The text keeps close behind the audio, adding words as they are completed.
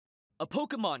A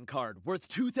Pokemon card worth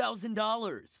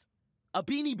 $2,000. A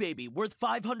Beanie Baby worth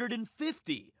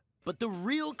 $550. But the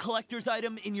real collector's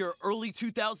item in your early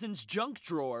 2000s junk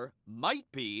drawer might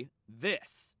be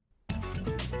this.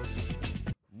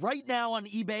 Right now on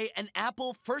eBay, an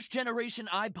Apple first-generation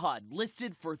iPod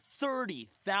listed for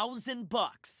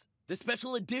 $30,000. The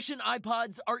special edition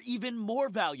iPods are even more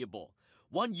valuable.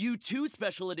 One U2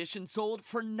 special edition sold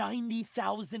for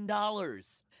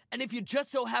 $90,000. And if you just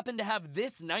so happen to have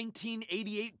this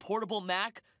 1988 portable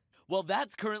Mac, well,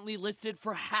 that's currently listed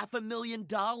for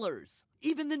 $500,000.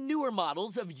 Even the newer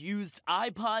models of used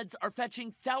iPods are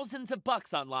fetching thousands of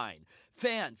bucks online,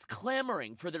 fans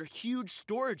clamoring for their huge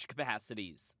storage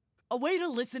capacities. A way to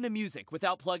listen to music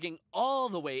without plugging all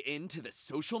the way into the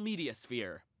social media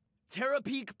sphere.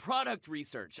 Terapeak Product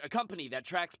Research, a company that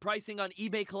tracks pricing on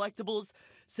eBay collectibles,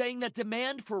 saying that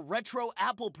demand for retro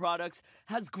Apple products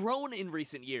has grown in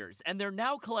recent years, and they're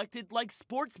now collected like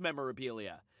sports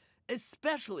memorabilia,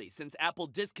 especially since Apple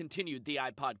discontinued the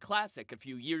iPod Classic a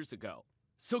few years ago.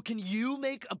 So can you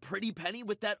make a pretty penny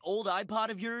with that old iPod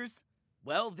of yours?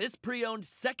 Well, this pre-owned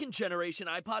second-generation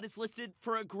iPod is listed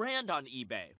for $1,000 on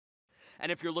eBay.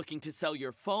 And if you're looking to sell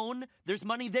your phone, there's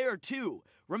money there too.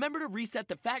 Remember to reset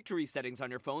the factory settings on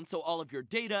your phone so all of your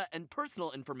data and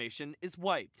personal information is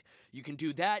wiped. You can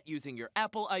do that using your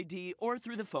Apple ID or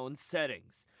through the phone's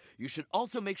settings. You should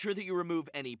also make sure that you remove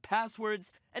any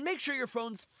passwords and make sure your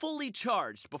phone's fully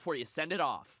charged before you send it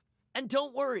off. And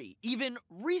don't worry, even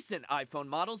recent iPhone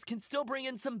models can still bring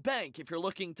in some bank if you're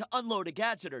looking to unload a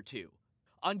gadget or two.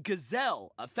 On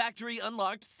Gazelle, a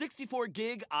factory-unlocked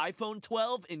 64-gig iPhone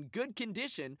 12 in good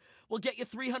condition will get you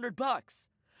 $300.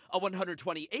 A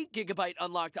 128-gigabyte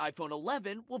unlocked iPhone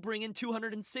 11 will bring in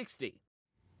 $260.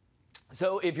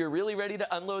 So if you're really ready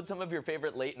to unload some of your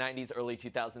favorite late 90s, early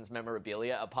 2000s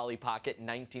memorabilia, a Polly Pocket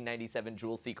 1997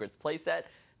 Jewel Secrets playset,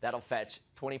 that'll fetch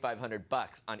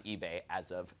 $2,500 on eBay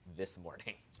as of this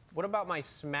morning. What about my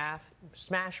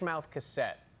Smash Mouth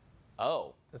cassette?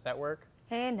 Oh. Does that work?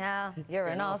 Hey now, you're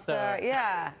an all-star.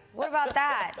 Yeah. What about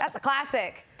that? That's a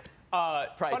classic.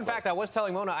 Fun fact, I was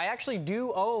telling Mona, I actually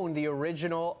do own the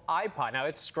original iPod. Now,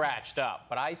 it's scratched up,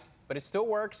 but it still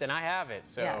works, and I have it.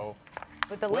 So, yes.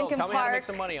 With the Will, Linkin tell me how to Park make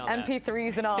some money on that.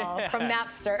 MP3s and all from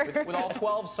Napster. with all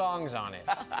 12 songs on it.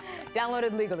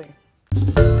 Downloaded legally.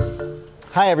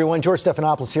 Hi everyone, George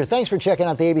Stephanopoulos here. Thanks for checking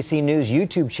out the ABC News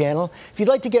YouTube channel. If you'd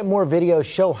like to get more videos,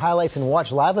 show highlights, and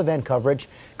watch live event coverage,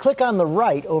 click on the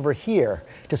right over here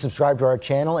to subscribe to our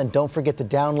channel, and don't forget to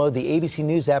download the ABC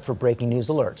News app for breaking news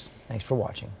alerts. Thanks for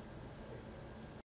watching.